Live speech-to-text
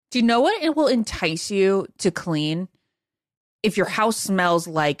Do you know what it will entice you to clean? If your house smells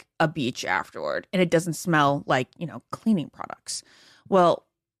like a beach afterward and it doesn't smell like, cleaning products. Well,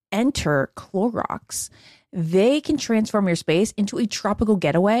 enter Clorox. They can transform your space into a tropical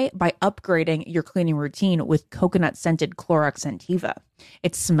getaway by upgrading your cleaning routine with coconut-scented Clorox Scentiva.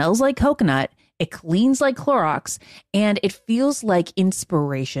 It smells like coconut, it cleans like Clorox, and it feels like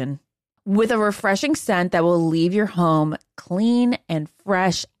inspiration. With a refreshing scent that will leave your home clean and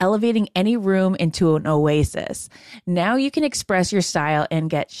fresh, elevating any room into an oasis. Now you can express your style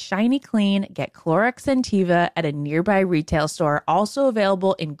and get shiny clean. Get Clorox Scentiva at a nearby retail store, also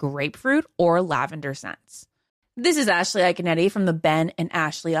available in grapefruit or lavender scents. This is Ashley Iconetti from the Ben and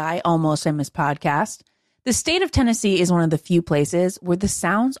Ashley I Almost Famous podcast. The state of Tennessee is one of the few places where the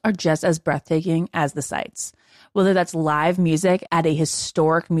sounds are just as breathtaking as the sights. Whether that's live music at a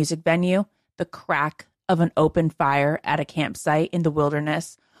historic music venue, the crack of an open fire at a campsite in the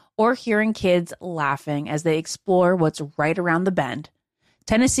wilderness, or hearing kids laughing as they explore what's right around the bend,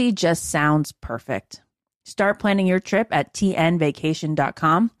 Tennessee just sounds perfect. Start planning your trip at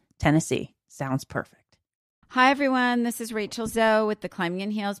tnvacation.com. Tennessee sounds perfect. Hi, everyone. This is Rachel Zoe with the Climbing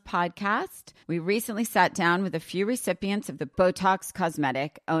in Heels podcast. We recently sat down with a few recipients of the Botox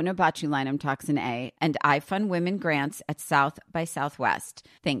Cosmetic, Onabotulinum Toxin A, and iFund Women grants at South by Southwest,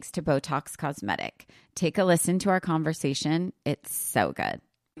 thanks to Botox Cosmetic. Take a listen to our conversation. It's so good.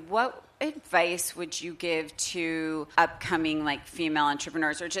 What advice would you give to upcoming female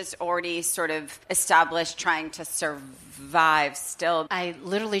entrepreneurs or just already sort of established trying to survive still? I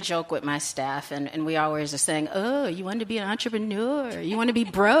literally joke with my staff and we always are saying, oh, you want to be an entrepreneur? You want to be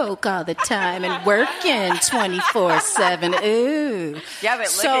broke all the time and working 24/7. Ooh. Yeah,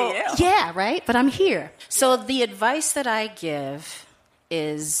 but look at you. Yeah, right? But I'm here. So the advice that I give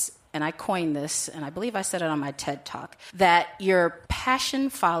is, and I coined this, and I believe I said it on my TED Talk, that your passion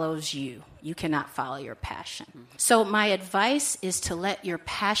follows you. You cannot follow your passion. Mm-hmm. So my advice is to let your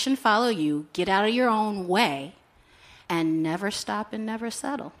passion follow you, get out of your own way, and never stop and never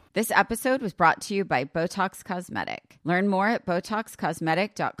settle. This episode was brought to you by Botox Cosmetic. Learn more at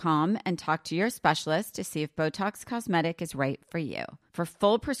BotoxCosmetic.com and talk to your specialist to see if Botox Cosmetic is right for you. For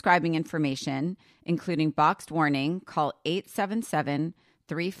full prescribing information, including boxed warning, call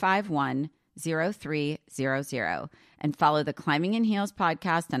 877-351-0300 and follow the Climbing in Heels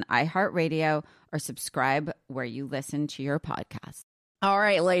podcast on iHeartRadio or subscribe where you listen to your podcast. All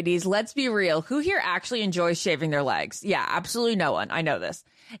right, ladies, let's be real. Who here actually enjoys shaving their legs? Yeah, absolutely no one. I know this.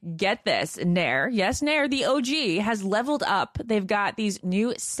 Get this. Nair, yes, Nair, the OG, has leveled up. They've got these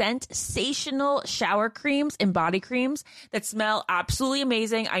new sensational shower creams and body creams that smell absolutely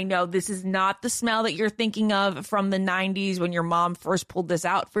amazing. I know this is not the smell that you're thinking of from the 90s when your mom first pulled this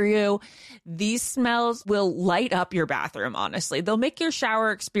out for you. These smells will light up your bathroom, honestly. They'll make your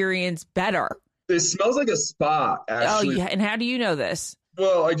shower experience better. It smells like a spa, actually. Oh, yeah. And how do you know this?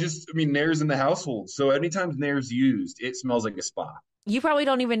 Well, Nair's in the household. So anytime Nair's used, it smells like a spa. You probably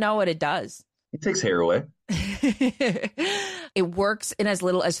don't even know what it does. It takes hair away. It works in as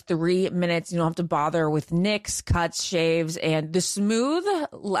little as 3 minutes. You don't have to bother with nicks, cuts, shaves, and the smooth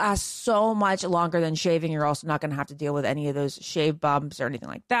lasts so much longer than shaving. You're also not going to have to deal with any of those shave bumps or anything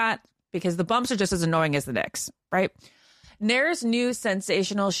like that because the bumps are just as annoying as the nicks, right? Nair's new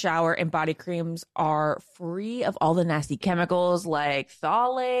sensational shower and body creams are free of all the nasty chemicals like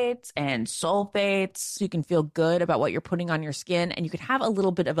phthalates and sulfates. So you can feel good about what you're putting on your skin, and you can have a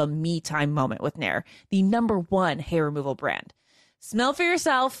little bit of a me time moment with Nair, the #1 hair removal brand. Smell for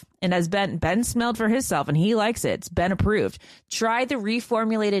yourself, and as Ben smelled for himself, and he likes it. It's Ben approved. Try the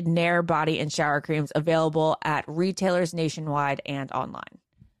reformulated Nair body and shower creams available at retailers nationwide and online.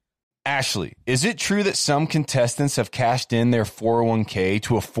 Ashley, is it true that some contestants have cashed in their 401k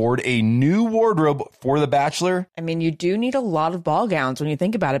to afford a new wardrobe for The Bachelor? I mean, you do need a lot of ball gowns when you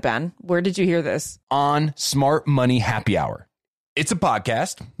think about it, Ben. Where did you hear this? On Smart Money Happy Hour. It's a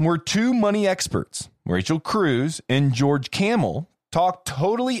podcast where two money experts, Rachel Cruz and George Kamel, talk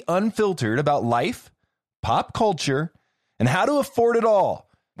totally unfiltered about life, pop culture, and how to afford it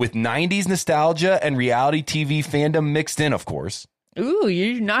all, with 90s nostalgia and reality TV fandom mixed in, of course. Ooh,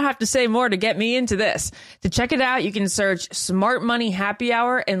 you do not have to say more to get me into this. To check it out, you can search Smart Money Happy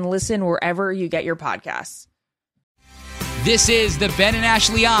Hour and listen wherever you get your podcasts. This is the Ben and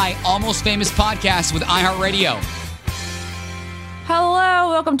Ashley I Almost Famous podcast with iHeartRadio. Hello,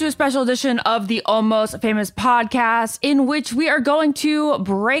 welcome to a special edition of the Almost Famous podcast, in which we are going to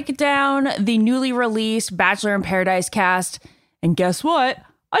break down the newly released Bachelor in Paradise cast. And guess what?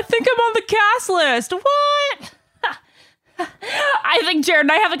 I think I'm on the cast list. What? I think Jared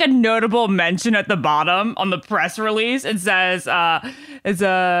and I have like a notable mention at the bottom on the press release. It says Ashley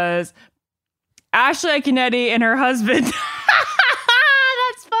Akinetti and her husband.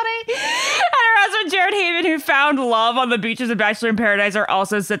 That's funny. And her husband Jared Haven, who found love on the beaches of Bachelor in Paradise, are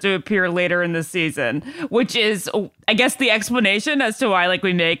also set to appear later in the season, which is, I guess, the explanation as to why like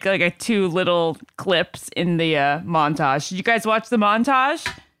we make like a 2 little clips in the montage. Did you guys watch the montage?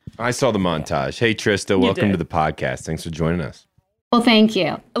 I saw the montage. Hey, Trista, welcome to the podcast. Thanks for joining us. Well, thank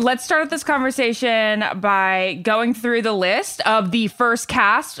you. Let's start this conversation by going through the list of the first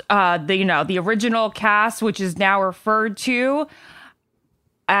cast, the original cast, which is now referred to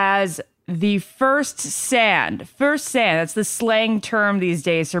as the first sand. First sand, that's the slang term these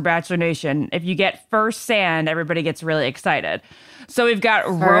days for Bachelor Nation. If you get first sand, everybody gets really excited. So we've got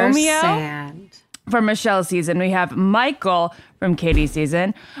First Romeo sand. from Michelle's season. We have Michael from Katie's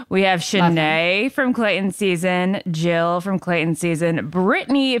season. We have Shanae from Clayton's season, Jill from Clayton's season,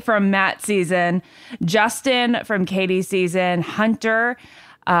 Brittany from Matt's season, Justin from Katie's season, Hunter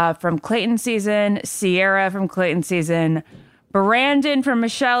from Clayton's season, Sierra from Clayton's season, Brandon from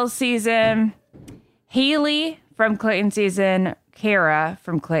Michelle's season, Haley from Clayton's season, Kara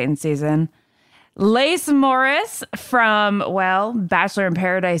from Clayton's season, Lace Morris from, Bachelor in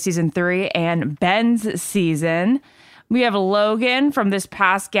Paradise season 3 and Ben's season. We have Logan from this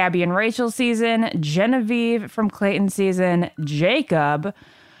past Gabby and Rachel season, Genevieve from Clayton's season, Jacob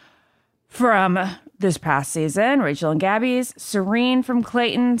from this past season, Rachel and Gabby's, Serene from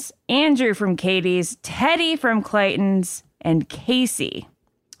Clayton's, Andrew from Katie's, Teddy from Clayton's, and Casey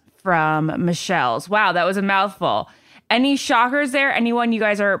from Michelle's. Wow, that was a mouthful. Any shockers there? Anyone you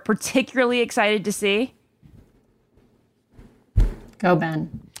guys are particularly excited to see? Go,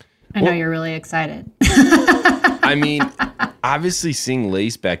 Ben. I know you're really excited. I mean, obviously seeing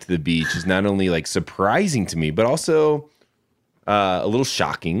Lace back to the beach is not only like surprising to me, but also a little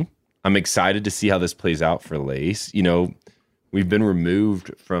shocking. I'm excited to see how this plays out for Lace. You know, we've been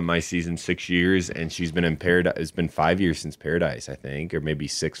removed from my season 6 years, and she's been in Paradise. It's been 5 years since Paradise, I think, or maybe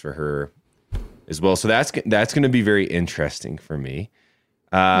 6 for her as well. So that's going to be very interesting for me.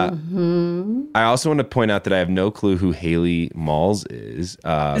 I also want to point out that I have no clue who Haley Malls is.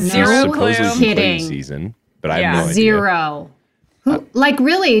 Zero clue. Kidding. Season, but I have no idea. Zero. Who, like,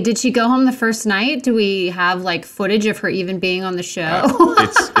 really? Did she go home the first night? Do we have like footage of her even being on the show?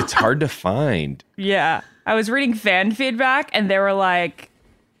 It's hard to find. Yeah. I was reading fan feedback and they were like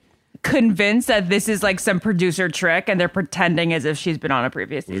convinced that this is like some producer trick and they're pretending as if she's been on a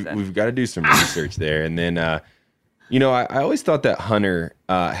previous season. We've got to do some research there. And then, I always thought that Hunter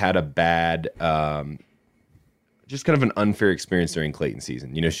had a bad, just kind of an unfair experience during Clayton's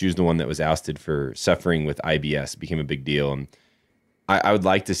season. You know, she was the one that was ousted for suffering with IBS, became a big deal. And I would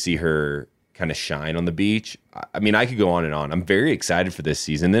like to see her kind of shine on the beach. I mean, I could go on and on. I'm very excited for this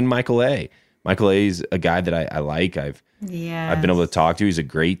season. Then Michael A. Michael A. is a guy that I like. I've been able to talk to. He's a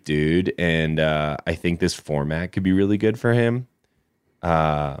great dude. And I think this format could be really good for him.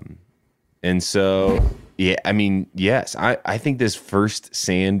 And so, yeah, I mean, yes, I think this first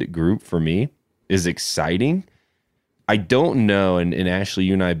sand group for me is exciting. I don't know, and Ashley,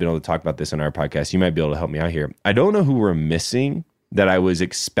 you and I have been able to talk about this on our podcast. You might be able to help me out here. I don't know who we're missing that I was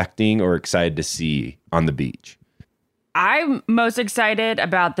expecting or excited to see on the beach. I'm most excited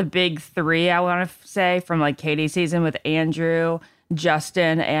about the big 3, I want to say, from like Katie's season with Andrew,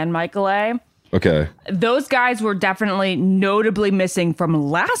 Justin, and Michael A. Okay. Those guys were definitely notably missing from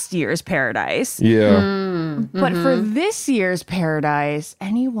last year's Paradise. Yeah. But for this year's Paradise,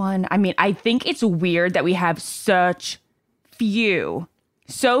 anyone, I mean, I think it's weird that we have so few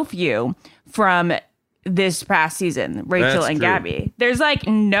from this past season, Rachel That's and true. Gabby. There's like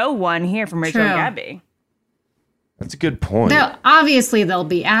no one here from Rachel and Gabby. That's a good point. Obviously, they'll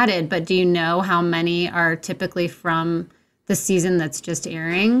be added, but do you know how many are typically from the season that's just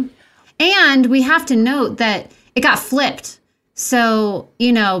airing? And we have to note that it got flipped. So,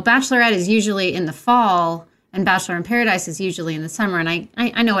 you know, Bachelorette is usually in the fall and Bachelor in Paradise is usually in the summer. And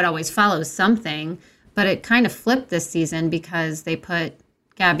I know it always follows something, but it kind of flipped this season because they put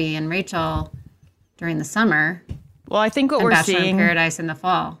Gabby and Rachel during the summer. Well, I think what and we're Bachelor seeing in Paradise in the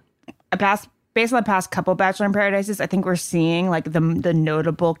fall. Based on the past couple Bachelor in Paradises, I think we're seeing like the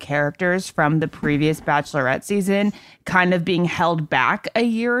notable characters from the previous Bachelorette season kind of being held back a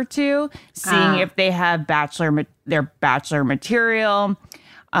year or two, seeing if they have their Bachelor material,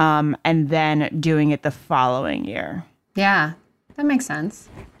 and then doing it the following year. Yeah, that makes sense.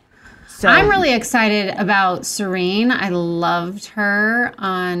 So I'm really excited about Serene. I loved her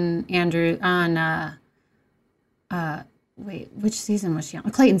on wait, which season was she on?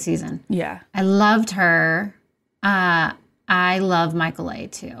 Clayton season. yeah. I loved her. I love Michael A.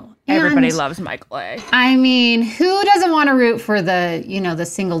 too. Everybody And, loves Michael A. I mean, who doesn't want to root for the, the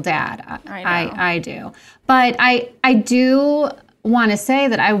single dad? I do. But I do want to say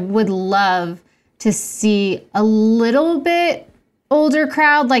that I would love to see a little bit older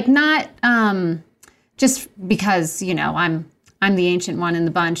crowd, like not just because, I'm the ancient one in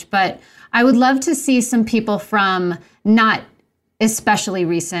the bunch, but I would love to see some people from not especially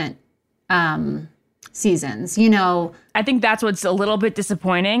recent seasons, I think that's what's a little bit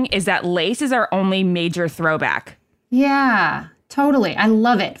disappointing is that Lace is our only major throwback. Yeah, totally. I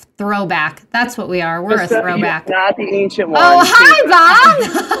love it. Throwback. That's what we are. We're a throwback. Not the ancient one. Oh, hi,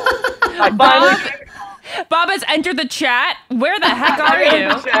 Bob. Bob has entered the chat. Where the heck are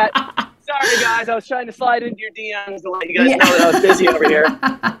you? Sorry, guys. I was trying to slide into your DMs to let you guys know that I was busy over here.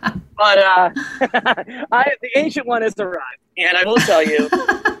 But the ancient one has arrived. And I will tell you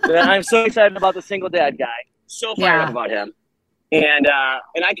that I'm so excited about the single dad guy. So fired up about him. And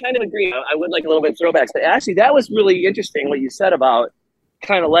I kind of agree. I would like a little bit of throwbacks. But actually, that was really interesting what you said about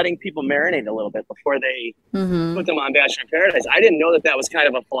kind of letting people marinate a little bit before they put them on Bachelor in Paradise. I didn't know that was kind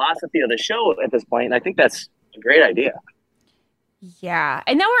of a philosophy of the show at this point. And I think that's a great idea. Yeah.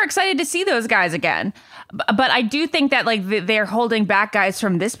 And now we're excited to see those guys again. But I do think that they're holding back guys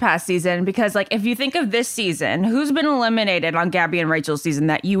from this past season because if you think of this season, who's been eliminated on Gabby and Rachel's season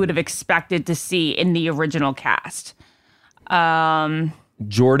that you would have expected to see in the original cast?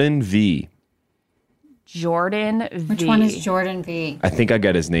 Jordan V. Jordan V. Which one is Jordan V? I think I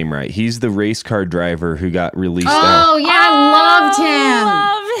got his name right. He's the race car driver who got released Oh, out. yeah, I loved him.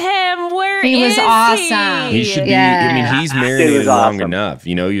 Love him. Where He was is awesome. He should be. Yeah. I mean, he's He marinated was long awesome. enough.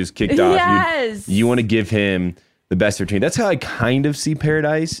 He was kicked off. Yes. You want to give him the best opportunity. That's how I kind of see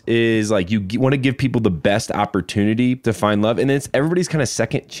Paradise. Is you want to give people the best opportunity to find love, and it's everybody's kind of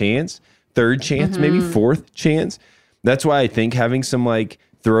second chance, third chance, maybe fourth chance. That's why I think having some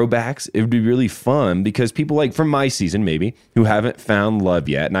throwbacks, it would be really fun because people from my season maybe who haven't found love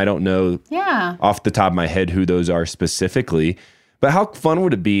yet, and I don't know off the top of my head who those are specifically, but how fun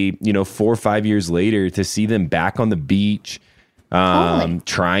would it be 4 or 5 years later to see them back on the beach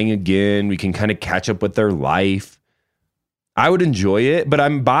trying again? We can kind of catch up with their life. I would enjoy it, but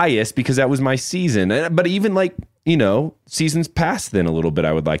I'm biased because that was my season. But even seasons past then a little bit,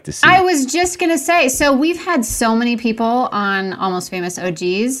 I would like to see. I was just going to say, so we've had so many people on Almost Famous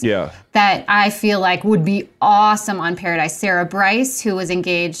OGs that I feel like would be awesome on Paradise. Sarah Bryce, who was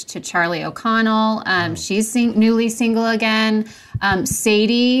engaged to Charlie O'Connell. She's newly single again.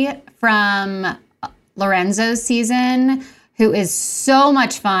 Sadie from Lorenzo's season, who is so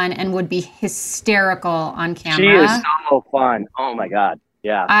much fun and would be hysterical on camera. She is so fun. Oh, my God.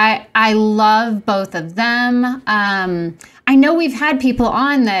 Yeah. I love both of them. I know we've had people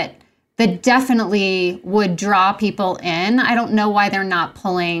on that definitely would draw people in. I don't know why they're not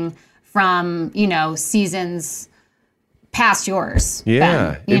pulling from, seasons past yours.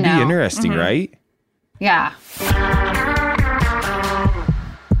 Yeah. Ben, it'd be interesting, right? Yeah.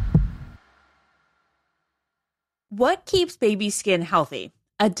 What keeps baby skin healthy?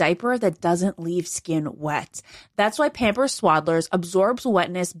 A diaper that doesn't leave skin wet. That's why Pampers Swaddlers absorbs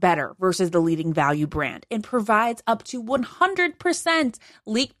wetness better versus the leading value brand and provides up to 100%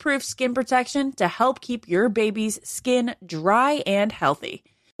 leak-proof skin protection to help keep your baby's skin dry and healthy.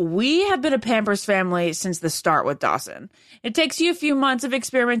 We have been a Pampers family since the start with Dawson. It takes you a few months of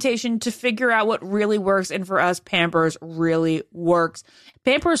experimentation to figure out what really works, and for us, Pampers really works.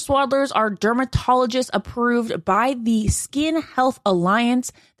 Pampers Swaddlers are dermatologist approved by the Skin Health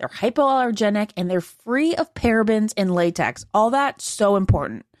Alliance. They're hypoallergenic and they're free of parabens and latex. All that so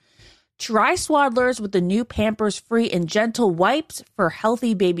important. Try Swaddlers with the new Pampers Free and Gentle wipes for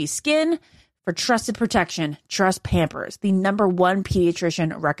healthy baby skin. For trusted protection, trust Pampers, the #1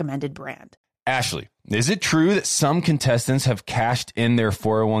 pediatrician recommended brand. Ashley, is it true that some contestants have cashed in their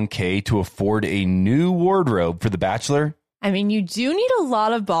 401k to afford a new wardrobe for The Bachelor? I mean, you do need a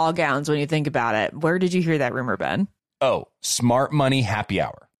lot of ball gowns when you think about it. Where did you hear that rumor, Ben? Oh, Smart Money Happy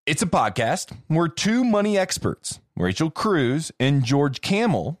Hour. It's a podcast where two money experts, Rachel Cruz and George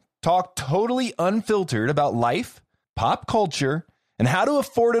Kamel, talk totally unfiltered about life, pop culture, and how to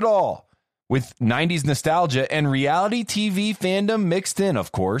afford it all. With 90s nostalgia and reality TV fandom mixed in,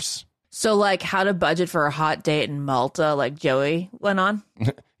 of course. So, how to budget for a hot date in Malta, like Joey went on?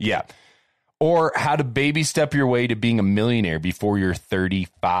 Yeah. Or how to baby step your way to being a millionaire before you're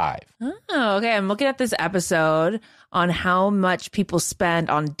 35. Oh, okay. I'm looking at this episode on how much people spend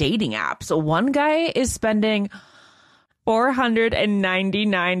on dating apps. So one guy is spending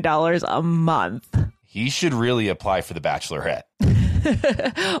 $499 a month. He should really apply for The Bachelorette.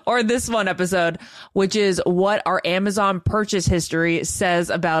 or this one episode, which is what our Amazon purchase history says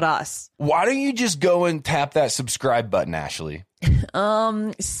about us. Why don't you just go and tap that subscribe button, Ashley?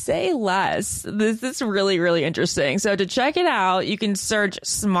 Say less. This is really, really interesting. So to check it out, you can search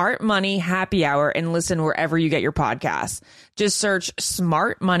Smart Money Happy Hour and listen wherever you get your podcasts. Just search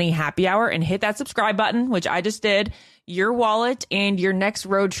Smart Money Happy Hour and hit that subscribe button, which I just did. Your wallet and your next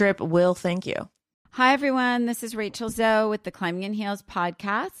road trip will thank you. Hi, everyone. This is Rachel Zoe with the Climbing in Heels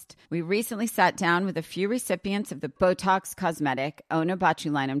podcast. We recently sat down with a few recipients of the Botox Cosmetic,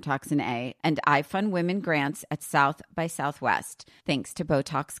 Onabotulinum Toxin A, and iFund Women grants at South by Southwest, thanks to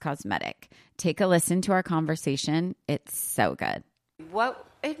Botox Cosmetic. Take a listen to our conversation. It's so good. What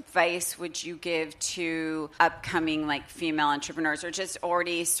advice would you give to upcoming female entrepreneurs or just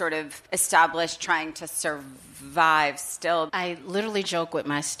already sort of established trying to survive still? I literally joke with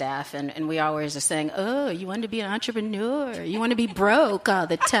my staff, and we always are saying, oh, you want to be an entrepreneur? You want to be broke all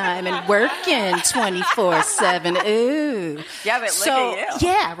the time and working 24/7? Ooh. Yeah, but look at you.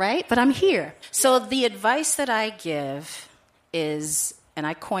 Yeah, right? But I'm here. So the advice that I give is, and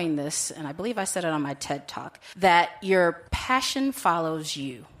I coined this, and I believe I said it on my TED Talk, that your passion follows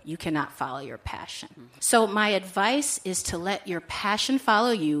you. You cannot follow your passion. So my advice is to let your passion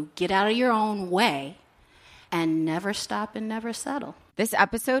follow you, get out of your own way, and never stop and never settle. This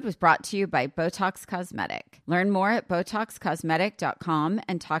episode was brought to you by Botox Cosmetic. Learn more at BotoxCosmetic.com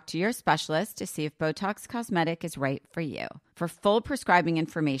and talk to your specialist to see if Botox Cosmetic is right for you. For full prescribing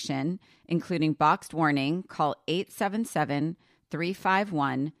information, including boxed warning, call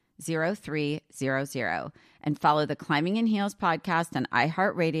 877-351-0300 and follow the Climbing in Heels podcast on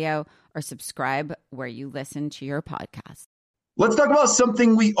iHeartRadio or subscribe where you listen to your podcast. Let's talk about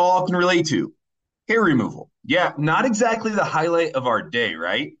something we all can relate to. Hair removal. Yeah, not exactly the highlight of our day,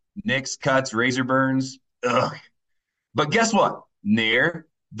 right? Nicks, cuts, razor burns. Ugh. But guess what? Nair,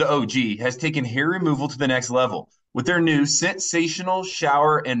 the OG, has taken hair removal to the next level with their new sensational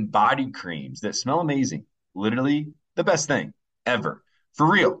shower and body creams that smell amazing. Literally the best thing ever. For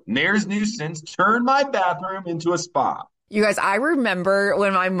real, Nair's new scents turned my bathroom into a spa. You guys, I remember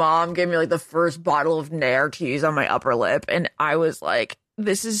when my mom gave me the first bottle of Nair to use on my upper lip, and I was like,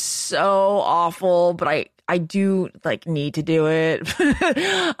 this is so awful, but I do need to do it.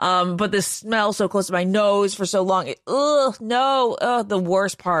 But the smell so close to my nose for so long, the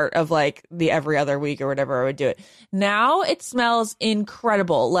worst part of the every other week or whatever I would do it. Now it smells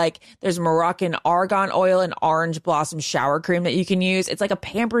incredible. There's Moroccan argan oil and orange blossom shower cream that you can use. It's like a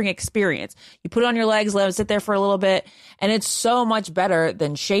pampering experience. You put it on your legs, let it sit there for a little bit, and it's so much better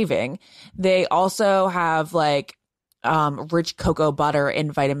than shaving. They also have rich cocoa butter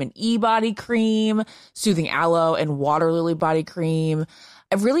and vitamin E body cream, soothing aloe and water lily body cream.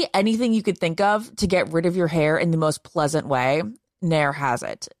 Really anything you could think of to get rid of your hair in the most pleasant way, Nair has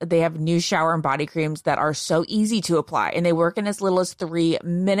it. They have new shower and body creams that are so easy to apply, and they work in as little as 3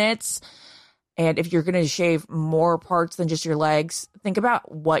 minutes. And if you're going to shave more parts than just your legs, think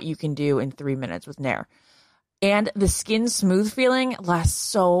about what you can do in 3 minutes with Nair. And the skin smooth feeling lasts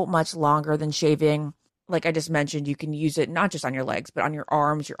so much longer than shaving. Like I just mentioned, you can use it not just on your legs, but on your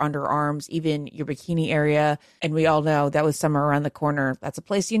arms, your underarms, even your bikini area. And we all know that with summer around the corner, that's a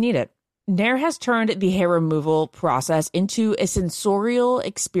place you need it. Nair has turned the hair removal process into a sensorial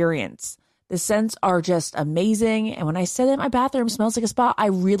experience. The scents are just amazing. And when I say that my bathroom smells like a spa, I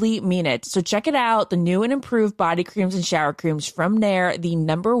really mean it. So check it out. The new and improved body creams and shower creams from Nair, the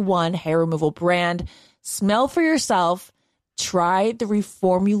 #1 hair removal brand. Smell for yourself. Try the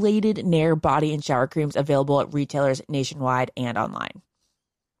reformulated Nair body and shower creams available at retailers nationwide and online.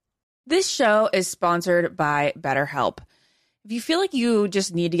 This show is sponsored by BetterHelp. If you feel like you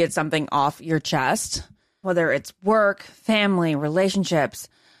just need to get something off your chest, whether it's work, family, relationships,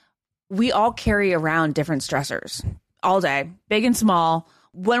 we all carry around different stressors all day, big and small.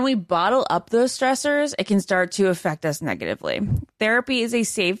 When we bottle up those stressors, it can start to affect us negatively. Therapy is a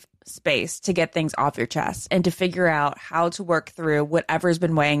safe space to get things off your chest and to figure out how to work through whatever's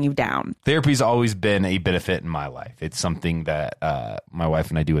been weighing you down. Therapy's always been a benefit in my life. It's something that my wife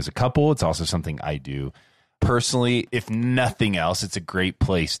and I do as a couple. It's also something I do personally. If nothing else, it's a great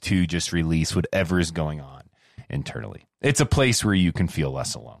place to just release whatever is going on internally. It's a place where you can feel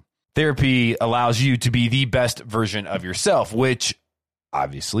less alone. Therapy allows you to be the best version of yourself, which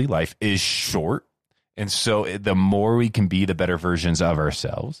obviously life is short. And so the more we can be the better versions of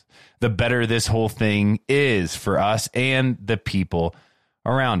ourselves, the better this whole thing is for us and the people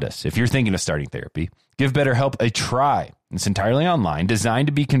around us. If you're thinking of starting therapy, give BetterHelp a try. It's entirely online, designed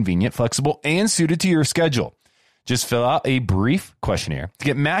to be convenient, flexible, and suited to your schedule. Just fill out a brief questionnaire to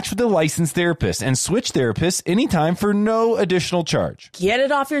get matched with a licensed therapist and switch therapists anytime for no additional charge. Get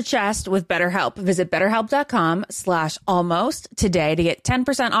it off your chest with BetterHelp. Visit BetterHelp.com/almost today to get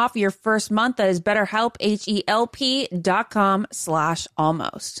 10% off your first month. That is BetterHelp,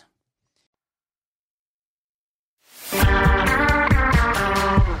 HELP.com/almost.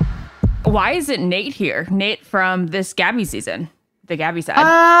 Why isn't Nate here? Nate from this Gabby season, the Gabby side.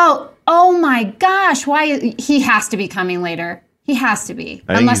 Oh my gosh! Why he has to be coming later? He has to be,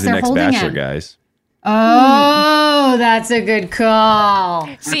 I think unless he's the they're next holding Bachelor, him. guys. Oh, that's a good call.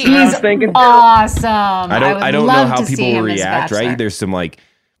 See, I was He's thinking, awesome. I don't know love how to see people him as react, Bachelor. right? There's some like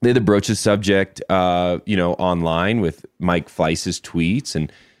they had the broaches subject, online with Mike Fleiss's tweets,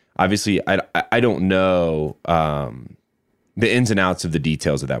 and obviously I don't know the ins and outs of the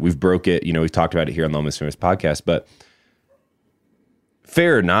details of that. We've broke it, we've talked about it here on the Almost Famous podcast, but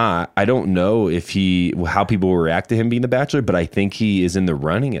fair or not, I don't know how people will react to him being the Bachelor, but I think he is in the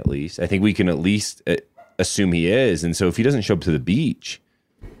running at least. I think we can at least assume he is, and so if he doesn't show up to the beach,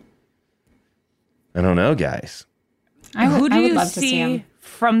 I don't know, guys. Who do I would you love to see him. see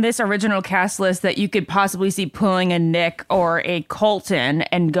from this original cast list that you could possibly see pulling a Nick or a Colton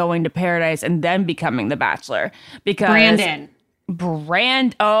and going to Paradise and then becoming the Bachelor? Because Brandon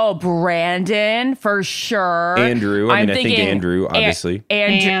for sure. Andrew, I think Andrew, obviously.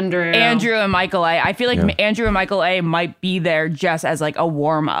 Andrew and Michael A. I feel like Andrew and Michael A might be there just as like a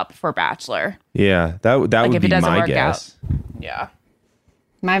warm up for Bachelor. Yeah, that would if it be doesn't my work guess. Yeah.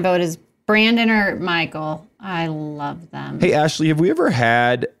 My vote is Brandon or Michael. I love them. Hey, Ashley, have we ever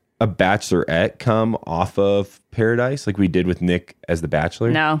had a Bachelorette come off of Paradise like we did with Nick as the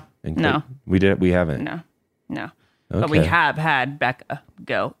Bachelor? No. And No. we haven't. No. But we Okay. have had Becca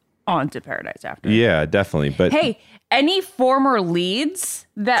go on to Paradise after. Yeah, definitely. But Hey, any former leads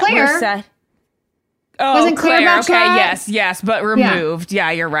that Claire. were set? Oh, Wasn't Claire Okay, Bachelorette? yes, but removed.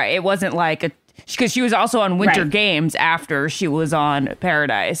 Yeah, you're right. It wasn't like because she was also on Winter Right. Games after she was on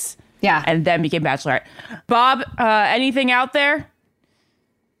Paradise. Yeah. And then became Bachelorette. Bob, anything out there?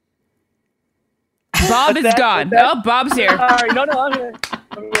 Bob is gone. Oh, Bob's here. Sorry, no, I'm here.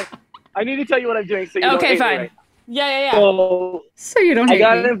 I need to tell you what I'm doing. So you don't Okay, hate me, fine. right? Yeah. So you don't I hate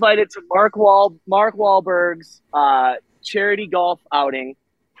got me. invited to Mark Wahlberg's charity golf outing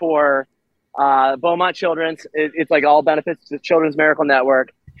for Beaumont Children's. It's like all benefits to Children's Miracle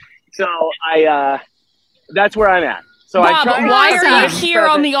Network. So that's where I'm at. So Bob, why are you here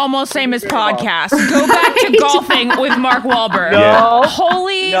on the the Almost Famous podcast? Go back to golfing with Mark Wahlberg. No,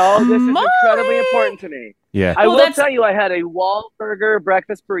 Holy no, this is moly. incredibly important to me. yeah. I Well, will that's- tell you, I had a Wahlburger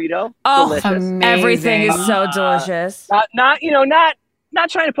breakfast burrito. Oh, Delicious. Amazing. everything is so delicious. Not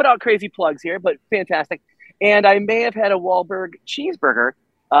trying to put out crazy plugs here, but fantastic. And I may have had a Wahlberg cheeseburger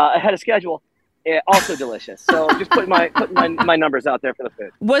ahead of schedule. Also delicious. So just putting my numbers out there for the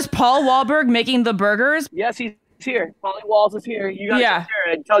food. Was Paul Wahlberg making the burgers? Yes, he's here. Polly Walls is here. You guys Yeah.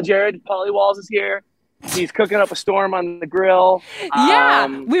 Jared. Tell Jared Polly Walls is here. He's cooking up a storm on the grill. Yeah,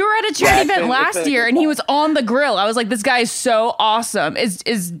 we were at a charity it's event been last a year, good and he time. was on the grill. I was like, "This guy is so awesome." Is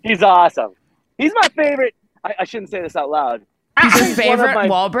He's awesome. He's my favorite. I shouldn't say this out loud. he's your He's favorite one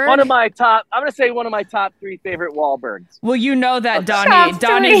Wahlberg? of my top. I'm gonna say one of my top 3 favorite Wahlbergs. Well, you know that Top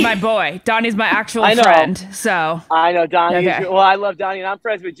Donnie's three. my boy. Donnie's my actual I know. friend. So, I know Donnie. Okay. Well, I love Donnie, and I'm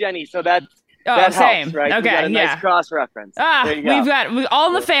friends with Jenny, so that same. helps, right? We got Okay, a nice yeah. cross reference. There you go. We've got all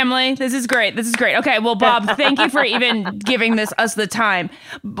in the family. This is great. Okay, well, Bob, thank you for even giving us the time.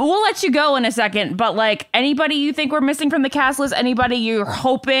 We'll let you go in a second, but like anybody you think we're missing from the cast list, anybody you're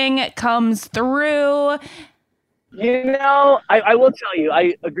hoping comes through. You know, I will tell you,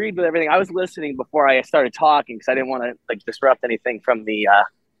 I agreed with everything. I was listening before I started talking because I didn't want to like disrupt anything from the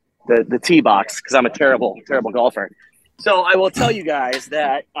tee box because I'm a terrible golfer. So I will tell you guys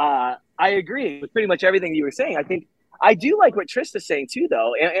that I agree with pretty much everything you were saying. I think I do like what Trista's saying too,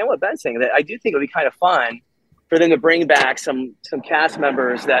 though, and what Ben's saying. That I do think it would be kind of fun for them to bring back some cast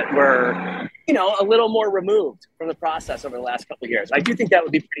members that were, a little more removed from the process over the last couple of years. I do think that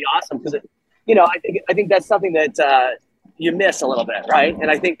would be pretty awesome because I think that's something that you miss a little bit, right? And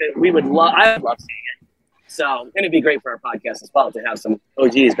I think that I would love seeing it. So, and it'd be great for our podcast as well to have some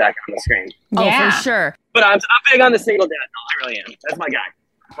OGs back on the screen. Oh, Yeah. for sure. But I'm big on the single dad. No, I really am. That's my guy.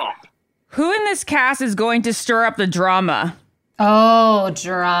 Paul. Who in this cast is going to stir up the drama? Oh,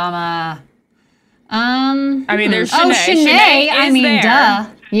 drama. I mean, there's Oh, Shanae. Shanae. I is mean, there. duh.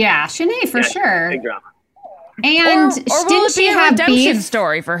 Yeah, Shanae for Yeah, sure. Big drama. And Or will didn't it be she a have redemption beef?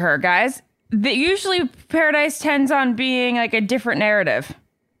 story for her, guys? Usually Paradise tends on being like a different narrative.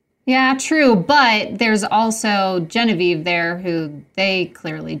 Yeah, true. But there's also Genevieve there who they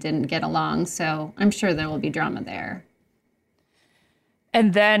clearly didn't get along. So I'm sure there will be drama there.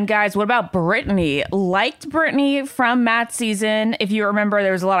 And then, guys, what about Brittany? Liked Brittany from Matt's season. If you remember,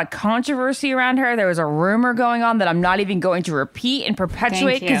 there was a lot of controversy around her. There was a rumor going on that I'm not even going to repeat and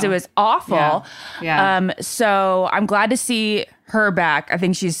perpetuate because it was awful. Yeah. So I'm glad to see her back. I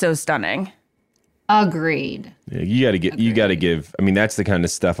think she's so stunning. Agreed. Yeah, you got to give. I mean, that's the kind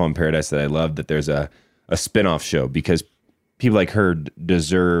of stuff on Paradise that I love, that there's a spinoff show, because people like her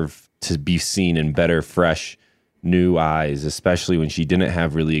deserve to be seen in better, fresh, new eyes, especially when she didn't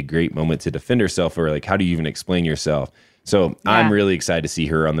have really a great moment to defend herself, or like, how do you even explain yourself? So I'm really excited to see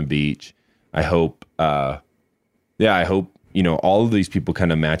her on the beach. I hope, I hope, all of these people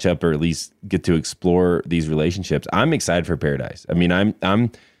kind of match up, or at least get to explore these relationships. I'm excited for Paradise. I mean, I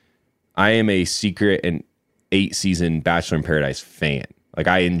am a secret and 8-season Bachelor in Paradise fan. Like,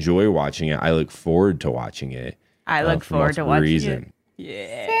 I enjoy watching it. I look forward to watching it. I look forward to watching it.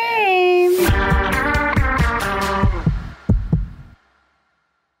 Yeah. Same.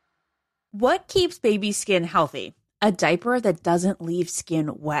 What keeps baby skin healthy? A diaper that doesn't leave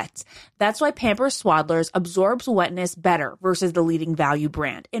skin wet. That's why Pampers Swaddlers absorbs wetness better versus the leading value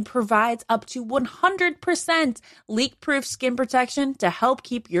brand and provides up to 100% leak-proof skin protection to help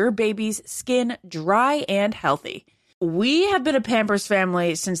keep your baby's skin dry and healthy. We have been a Pampers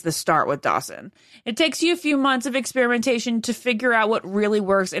family since the start with Dawson. It takes you a few months of experimentation to figure out what really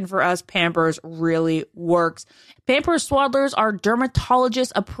works, and for us, Pampers really works. Pampers Swaddlers are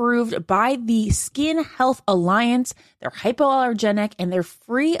dermatologist approved by the Skin Health Alliance. They're hypoallergenic and they're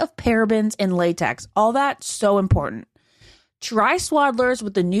free of parabens and latex. All that so important. Try Swaddlers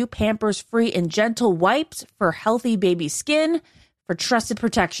with the new Pampers Free and Gentle wipes for healthy baby skin. For trusted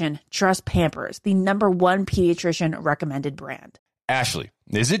protection, trust Pampers, the #1 pediatrician recommended brand. Ashley,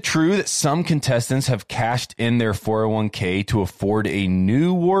 is it true that some contestants have cashed in their 401k to afford a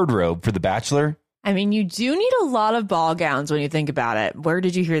new wardrobe for The Bachelor? I mean, you do need a lot of ball gowns when you think about it. Where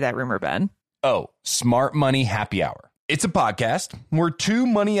did you hear that rumor, Ben? Oh, Smart Money Happy Hour. It's a podcast where two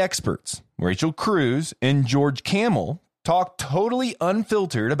money experts, Rachel Cruz and George Camel, talk totally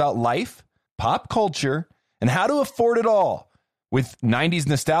unfiltered about life, pop culture, and how to afford it all, with 90s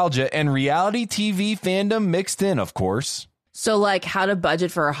nostalgia and reality TV fandom mixed in, of course. So, like, how to budget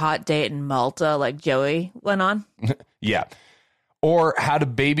for a hot date in Malta, like Joey went on? Yeah. Or how to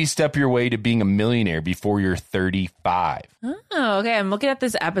baby step your way to being a millionaire before you're 35. Oh, okay. I'm looking at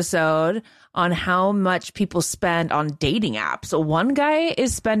this episode on how much people spend on dating apps. So one guy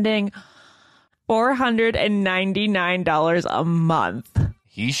is spending $499 a month.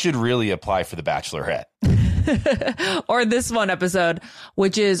 He should really apply for The Bachelorette. Or this one episode,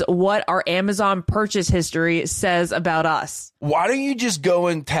 which is what our Amazon purchase history says about us. Why don't you just go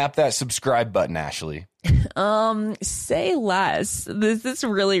and tap that subscribe button, Ashley? Say less. This is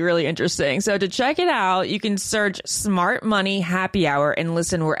really, really interesting. So to check it out, you can search Smart Money Happy Hour and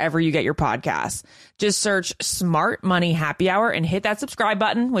listen wherever you get your podcasts. Just search Smart Money Happy Hour and hit that subscribe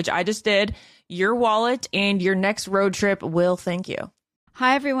button, which I just did. Your wallet and your next road trip will thank you.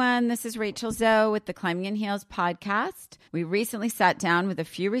 Hi, everyone. This is Rachel Zoe with the Climbing in Heels podcast. We recently sat down with a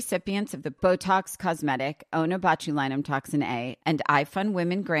few recipients of the Botox Cosmetic, Ona Botulinum Toxin A, and iFund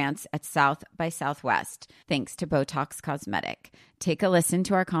Women grants at South by Southwest, thanks to Botox Cosmetic. Take a listen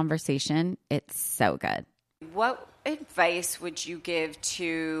to our conversation. It's so good. What advice would you give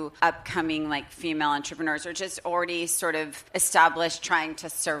to upcoming female entrepreneurs, or just already sort of established, trying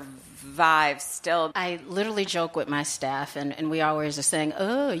to survive still? I literally joke with my staff, and we always are saying,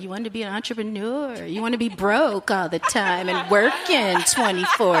 oh, you want to be an entrepreneur? You want to be broke all the time and working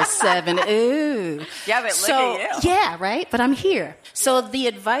 24/7? Ooh. Yeah, but look at you. Yeah, right? But I'm here. So the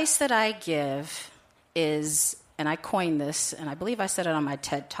advice that I give is, and I coined this, and I believe I said it on my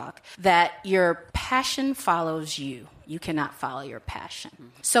TED Talk, that your passion follows you. You cannot follow your passion.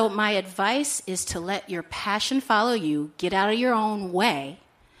 Mm-hmm. So my advice is to let your passion follow you, get out of your own way,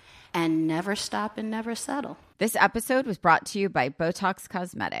 and never stop and never settle. This episode was brought to you by Botox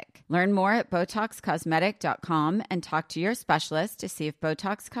Cosmetic. Learn more at BotoxCosmetic.com and talk to your specialist to see if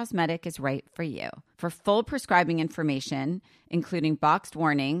Botox Cosmetic is right for you. For full prescribing information, including boxed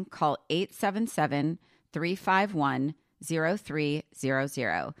warning, call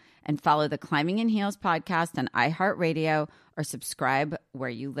 877-351-0300 and follow the Climbing in Heels podcast on iHeartRadio or subscribe where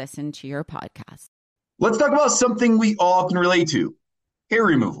you listen to your podcast. Let's talk about something we all can relate to. Hair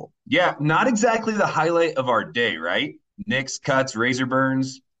removal. Yeah, not exactly the highlight of our day, right? Nicks, cuts, razor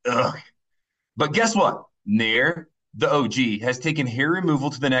burns. Ugh. But guess what? Nair, the OG, has taken hair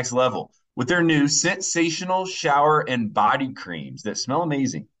removal to the next level with their new sensational shower and body creams that smell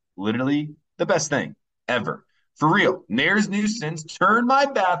amazing. Literally the best thing ever. For real, Nair's new scents turned my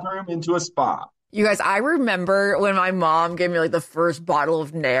bathroom into a spa. You guys, I remember when my mom gave me like the first bottle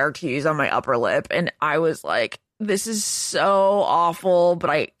of Nair to use on my upper lip, and I was like, this is so awful, but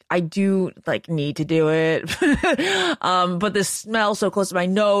I do like need to do it. But the smell so close to my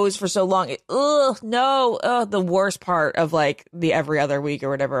nose for so long, the worst part of like the every other week or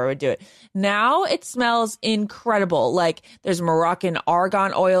whatever I would do it. Now it smells incredible. Like there's Moroccan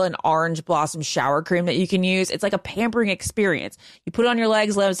argan oil and orange blossom shower cream that you can use. It's like a pampering experience. You put it on your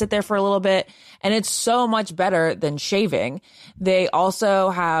legs, let it sit there for a little bit, and it's so much better than shaving. They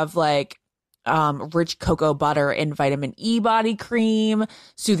also have like rich cocoa butter and vitamin E body cream,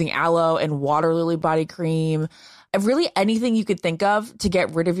 soothing aloe and water lily body cream. Really anything you could think of to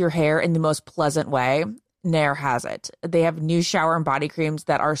get rid of your hair in the most pleasant way, Nair has it. They have new shower and body creams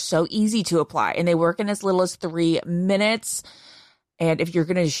that are so easy to apply, and they work in as little as 3 minutes. And if you're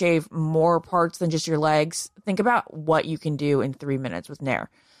going to shave more parts than just your legs, think about what you can do in 3 minutes with Nair.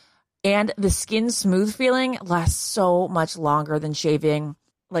 And the skin smooth feeling lasts so much longer than shaving.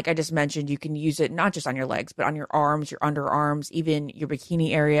 Like I just mentioned, you can use it not just on your legs, but on your arms, your underarms, even your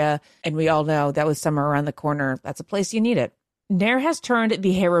bikini area. And we all know that with summer around the corner, that's a place you need it. Nair has turned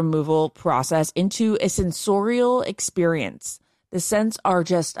the hair removal process into a sensorial experience. The scents are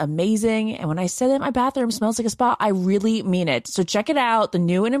just amazing. And when I say that my bathroom smells like a spa, I really mean it. So check it out. The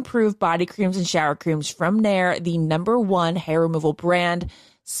new and improved body creams and shower creams from Nair, the #1 hair removal brand.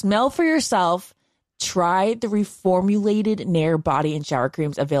 Smell for yourself. Try the reformulated Nair body and shower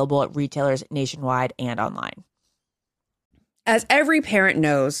creams available at retailers nationwide and online. As every parent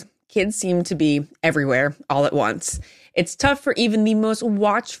knows, kids seem to be everywhere all at once. It's tough for even the most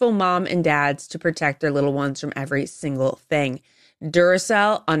watchful mom and dads to protect their little ones from every single thing.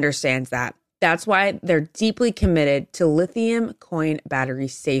 Duracell understands that. That's why they're deeply committed to lithium coin battery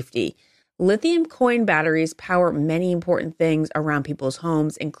safety. Lithium coin batteries power many important things around people's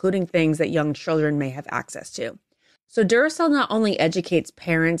homes, including things that young children may have access to. So Duracell not only educates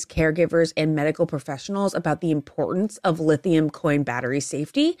parents, caregivers, and medical professionals about the importance of lithium coin battery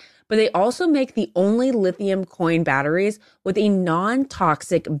safety, but they also make the only lithium coin batteries with a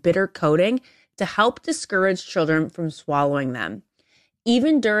non-toxic bitter coating to help discourage children from swallowing them.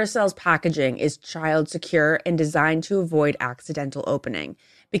 Even Duracell's packaging is child secure and designed to avoid accidental opening.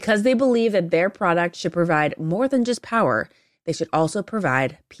 Because they believe that their product should provide more than just power, they should also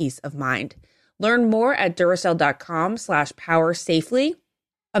provide peace of mind. Learn more at Duracell.com/power safely.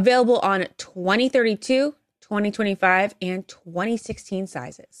 Available on 2032, 2025, and 2016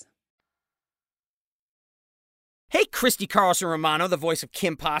 sizes. Hey, Christy Carlson Romano, the voice of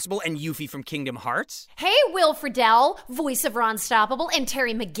Kim Possible and Yuffie from Kingdom Hearts. Hey, Will Friedle, voice of Ron Stoppable, and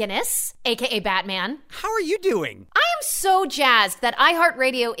Terry McGinnis, a.k.a. Batman. How are you doing? I am so jazzed that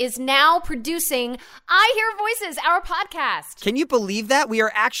iHeartRadio is now producing I Hear Voices, our podcast. Can you believe that? We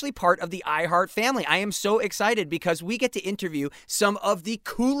are actually part of the iHeart family. I am so excited because we get to interview some of the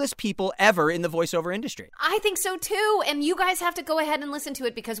coolest people ever in the voiceover industry. I think so too, and you guys have to go ahead and listen to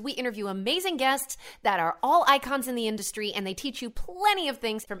it because we interview amazing guests that are all icons in the industry, and they teach you plenty of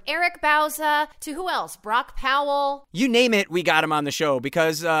things, from Eric Bauza to who else? Brock Powell. You name it, we got him on the show,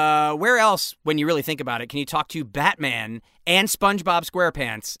 because where else, when you really think about it, can you talk to Batman and SpongeBob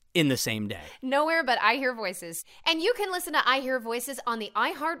SquarePants in the same day? Nowhere but I Hear Voices. And you can listen to I Hear Voices on the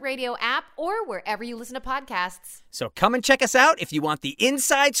iHeartRadio app or wherever you listen to podcasts. So come and check us out if you want the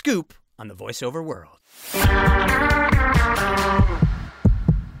inside scoop on the voiceover world.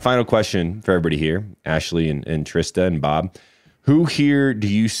 Final question for everybody here, Ashley and Trista and Bob. Who here do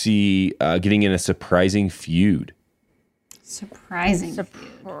you see getting in a surprising feud? Surprising.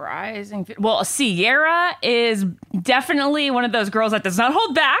 Well, Sierra is definitely one of those girls that does not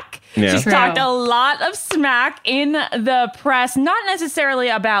hold back. Yeah. She's True. talked a lot of smack in the press, not necessarily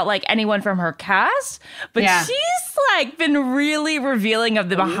about like anyone from her cast, but Yeah. she's like been really revealing of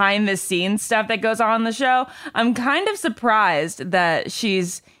the behind the scenes stuff that goes on the show. I'm kind of surprised that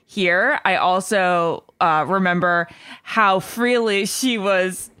she's here. I also remember how freely she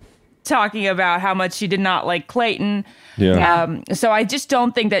was talking about how much she did not like Clayton. Yeah. So I just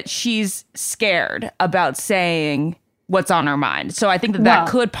don't think that she's scared about saying what's on her mind. So I think that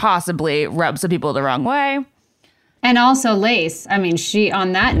could possibly rub some people the wrong way. And also Lace. I mean, she,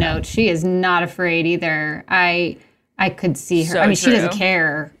 on that note, she is not afraid either. I could see her. So I mean, she true. doesn't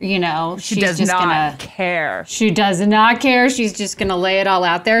care, you know. She She's does just not care. She does not care. She's just going to lay it all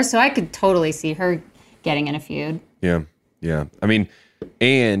out there. So I could totally see her getting in a feud. Yeah. Yeah. I mean,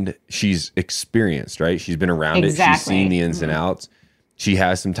 and she's experienced, right? She's been around it. She's Exactly. seen the ins and outs. she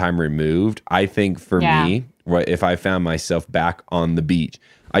has some time removed. I think for me, if I found myself back on the beach,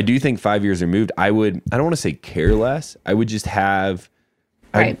 I do think 5 years removed, I don't want to say care less. I would just have,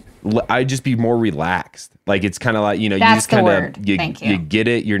 I'd just be more relaxed. Like, it's kind of like, you know, That's you just kind of, you get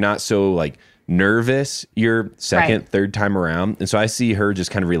it. You're not so like nervous your second, third time around. And so I see her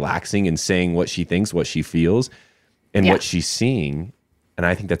just kind of relaxing and saying what she thinks, what she feels, and what she's seeing. And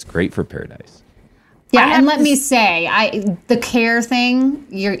I think that's great for Paradise. Yeah, and let me say, the care thing,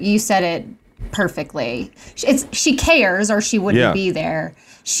 you said it perfectly. She cares, or she wouldn't be there.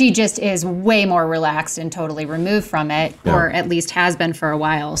 She just is way more relaxed and totally removed from it, or at least has been for a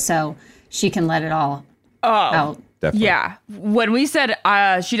while. So she can let it all out. Definitely. Yeah. When we said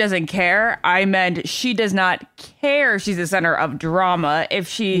she doesn't care, I meant she does not care. She's the center of drama.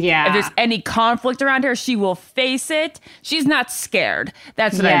 If there's any conflict around her, she will face it. She's not scared.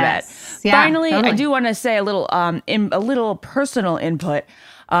 That's what I meant. Yeah, Finally, totally. I do want to say a little personal input.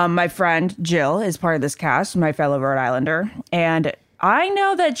 My friend Jill is part of this cast, my fellow Rhode Islander, and I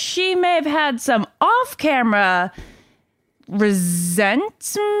know that she may have had some off-camera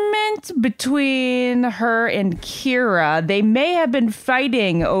resentment between her and Kira. They may have been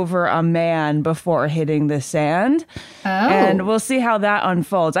fighting over a man before hitting the sand. And we'll see how that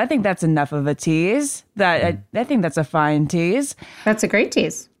unfolds. I think that's enough of a tease. I think that's a fine tease. That's a great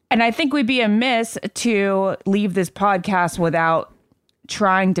tease. And I think we'd be amiss to leave this podcast without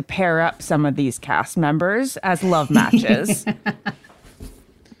trying to pair up some of these cast members as love matches.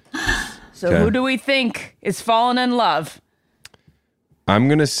 So who do we think is falling in love? I'm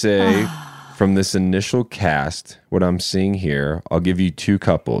going to say from this initial cast, what I'm seeing here, I'll give you two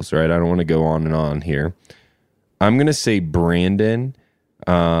couples, right? I don't want to go on and on here. I'm going to say Brandon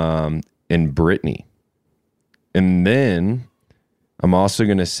and Brittany. And then I'm also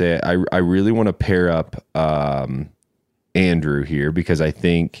going to say I really want to pair up Andrew here, because I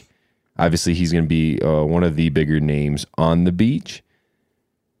think obviously he's going to be one of the bigger names on the beach.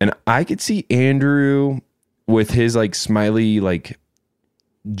 And I could see Andrew with his like smiley, like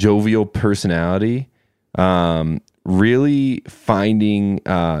jovial personality, really finding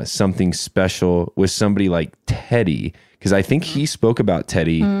something special with somebody like Teddy, because I think he spoke about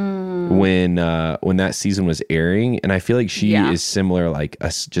Teddy when that season was airing, and I feel like she is similar, like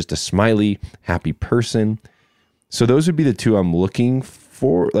just a smiley, happy person. So those would be the two I'm looking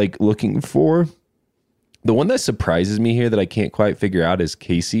for. The one that surprises me here that I can't quite figure out is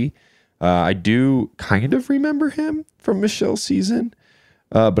Casey. I do kind of remember him from Michelle's season.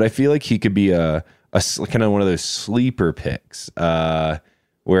 But I feel like he could be a kind of one of those sleeper picks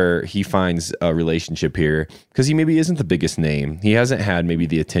where he finds a relationship here, because he maybe isn't the biggest name. He hasn't had maybe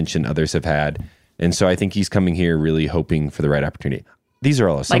the attention others have had. And so I think he's coming here really hoping for the right opportunity. These are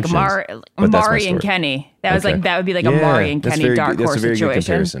all assumptions. Like Mari and Kenny. That would be like a Mari and Kenny dark horse situation. That's a very good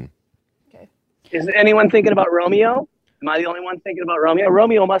comparison. Okay. Is anyone thinking about Romeo? Am I the only one thinking about Romeo?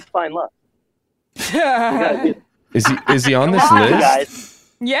 Romeo must find love. Is he on this list? Guys.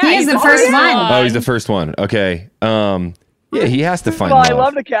 Yeah, he's the first one. Oh, he's the first one. Okay. Yeah, he has to find love. love. I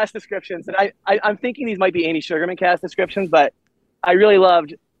love the cast descriptions, and I'm thinking these might be Amy Sugarman cast descriptions, but I really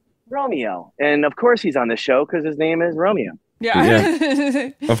loved Romeo, and of course he's on this show because his name is Romeo.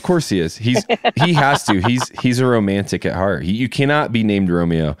 Yeah. Of course he is. He has to. He's a romantic at heart. You cannot be named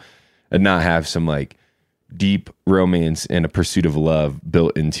Romeo and not have some like deep romance and a pursuit of love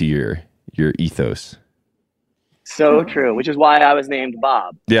built into your ethos. So true, which is why I was named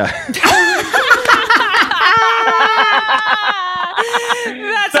Bob. Yeah.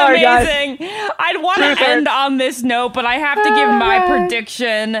 That's Sorry, amazing. Guys. I'd want to end on this note, but I have to give my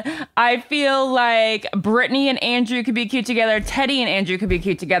prediction. I feel like Brittany and Andrew could be cute together. Teddy and Andrew could be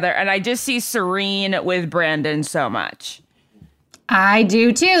cute together. And I just see Serene with Brandon so much. I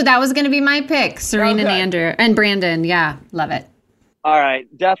do too. That was going to be my pick. Serene and Andrew and Brandon. Yeah, love it. All right,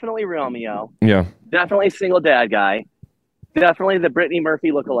 definitely Romeo. Yeah. Definitely single dad guy. Definitely the Brittany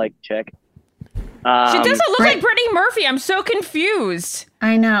Murphy lookalike chick. She doesn't look like Brittany Murphy. I'm so confused.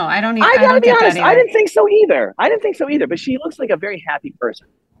 I know. I gotta be honest. I didn't think so either. But she looks like a very happy person.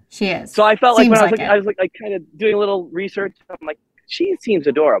 She is. So I felt like Seems when like I was like kind of doing a little research. I'm like, she seems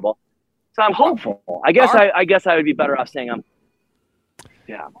adorable. So I'm hopeful. I guess I would be better off saying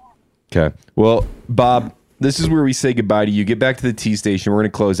yeah. Okay. Well, Bob, this is where we say goodbye to you. Get back to the T station. We're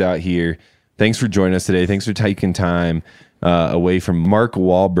going to close out here. Thanks for joining us today. Thanks for taking time away from Mark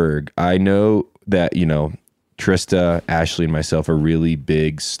Wahlberg. I know that, Trista, Ashley, and myself are really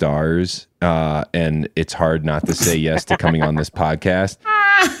big stars, and it's hard not to say yes to coming on this podcast.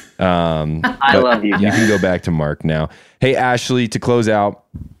 I love you guys. You can go back to Mark now. Hey, Ashley, to close out,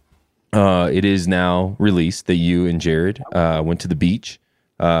 It is now released that you and Jared went to the beach.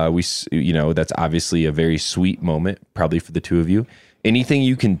 That's obviously a very sweet moment, probably for the two of you. Anything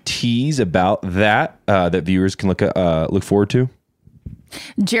you can tease about that that viewers can look forward to?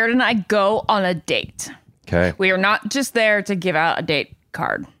 Jared and I go on a date. Okay. We are not just there to give out a date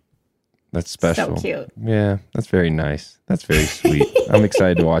card. That's special. So cute. Yeah, that's very nice. That's very sweet. I'm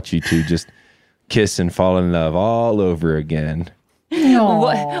excited to watch you two just kiss and fall in love all over again.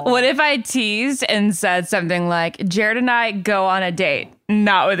 What if I teased and said something like, Jared and I go on a date,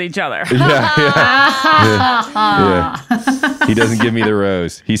 not with each other? Yeah. He doesn't give me the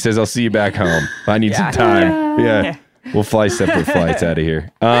rose. He says, I'll see you back home. I need some time. Yeah. We'll fly separate flights out of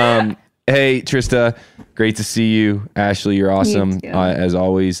here. Hey, Trista, great to see you. Ashley, you're awesome, as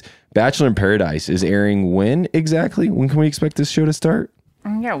always. Bachelor in Paradise is airing when exactly? When can we expect this show to start?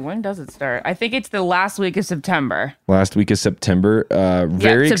 Yeah, when does it start? I think it's the last week of September. Last week of September.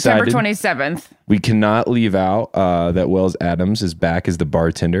 Very September excited. 27th. We cannot leave out that Wells Adams is back as the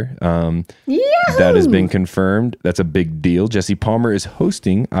bartender. That has been confirmed. That's a big deal. Jesse Palmer is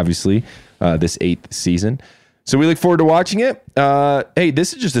hosting, obviously, this 8th season. So we look forward to watching it. Hey,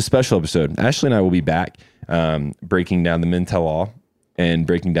 this is just a special episode. Ashley and I will be back breaking down the Men Tell All and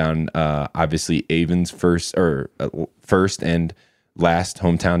breaking down, obviously, Avon's first and last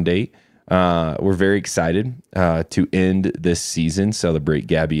hometown date. We're very excited to end this season, celebrate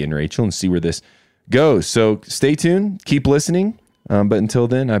Gabby and Rachel, and see where this goes. So stay tuned, keep listening. But until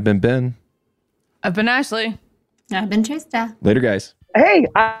then, I've been Ben. I've been Ashley. I've been Trista. Later, guys. Hey,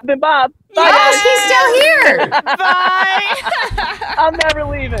 I've been Bob. Bye, Yes, he's still here. Bye. I'm never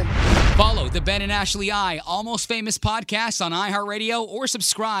leaving. Follow the Ben and Ashley I Almost Famous podcast on iHeartRadio or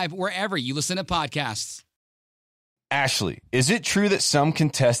subscribe wherever you listen to podcasts. Ashley, is it true that some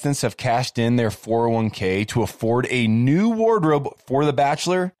contestants have cashed in their 401k to afford a new wardrobe for The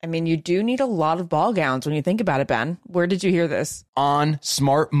Bachelor? I mean, you do need a lot of ball gowns when you think about it, Ben. Where did you hear this? On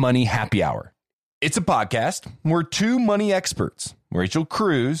Smart Money Happy Hour. It's a podcast where two money experts, Rachel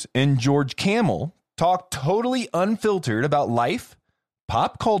Cruz and George Camel, talk totally unfiltered about life,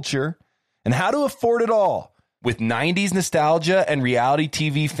 pop culture, and how to afford it all, with 90s nostalgia and reality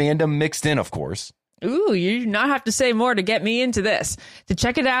TV fandom mixed in, of course. Ooh, you do not have to say more to get me into this. To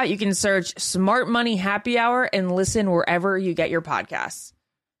check it out, you can search Smart Money Happy Hour and listen wherever you get your podcasts.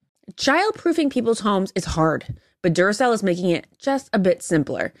 Child-proofing people's homes is hard, but Duracell is making it just a bit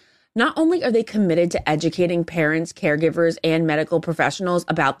simpler. Not only are they committed to educating parents, caregivers, and medical professionals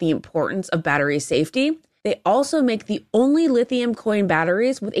about the importance of battery safety, they also make the only lithium coin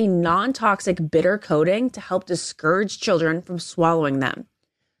batteries with a non-toxic bitter coating to help discourage children from swallowing them.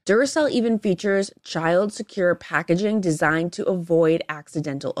 Duracell even features child-secure packaging designed to avoid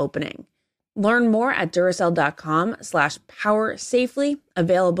accidental opening. Learn more at Duracell.com/powersafely,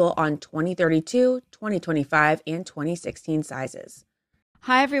 available on 2032, 2025, and 2016 sizes.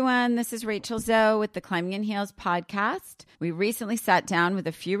 Hi, everyone. This is Rachel Zoe with the Climbing in Heels podcast. We recently sat down with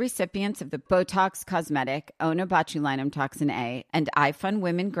a few recipients of the Botox Cosmetic, Onabotulinum Toxin A, and iFund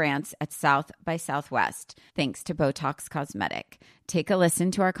Women grants at South by Southwest, thanks to Botox Cosmetic. Take a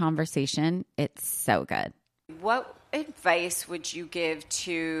listen to our conversation. It's so good. What advice would you give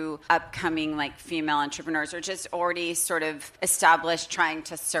to upcoming female entrepreneurs or just already sort of established trying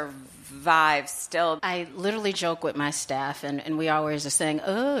to survive still? I literally joke with my staff, and we always are saying,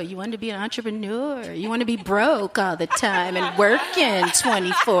 oh, you want to be an entrepreneur? You want to be broke all the time and working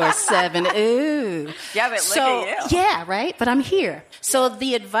 24/7? Ooh. Yeah, but look at you. Yeah, right? But I'm here. So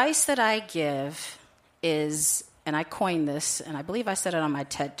the advice that I give is, and I coined this, and I believe I said it on my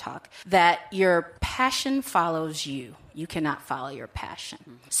TED Talk, that your passion follows you. You cannot follow your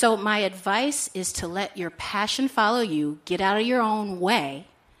passion. So my advice is to let your passion follow you, get out of your own way,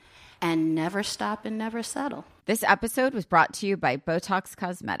 and never stop and never settle. This episode was brought to you by Botox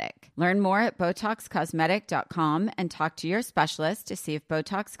Cosmetic. Learn more at BotoxCosmetic.com and talk to your specialist to see if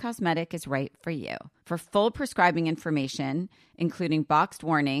Botox Cosmetic is right for you. For full prescribing information, including boxed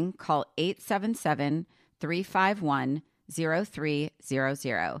warning, call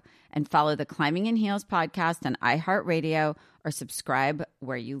 877-351-0300 and follow the Climbing in Heels podcast on iHeartRadio or subscribe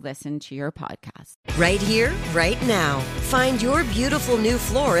where you listen to your podcast. Right here, right now. Find your beautiful new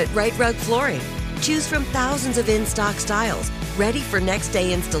floor at Right Rug Flooring. Choose from thousands of in-stock styles, ready for next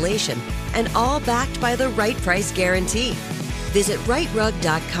day installation, and all backed by the right price guarantee. Visit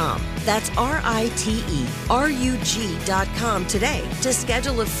rightrug.com. That's RITERUG.com today to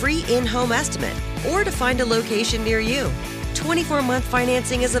schedule a free in-home estimate or to find a location near you. 24-month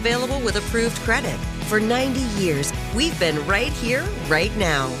financing is available with approved credit. For 90 years, we've been right here, right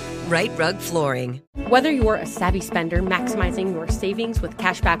now. Right Rug Flooring. Whether you're a savvy spender maximizing your savings with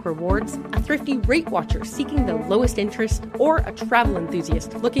cashback rewards, a thrifty rate watcher seeking the lowest interest, or a travel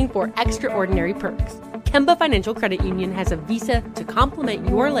enthusiast looking for extraordinary perks, Kemba Financial Credit Union has a visa to complement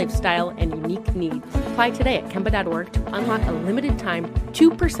your lifestyle and unique needs. Apply today at Kemba.org to unlock a limited time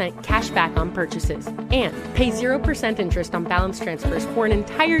 2% cash back on purchases and pay 0% interest on balance transfers for an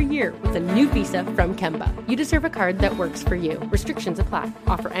entire year with a new visa from Kemba. You deserve a card that works for you. Restrictions apply.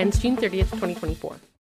 Offer ends June 30th, 2024.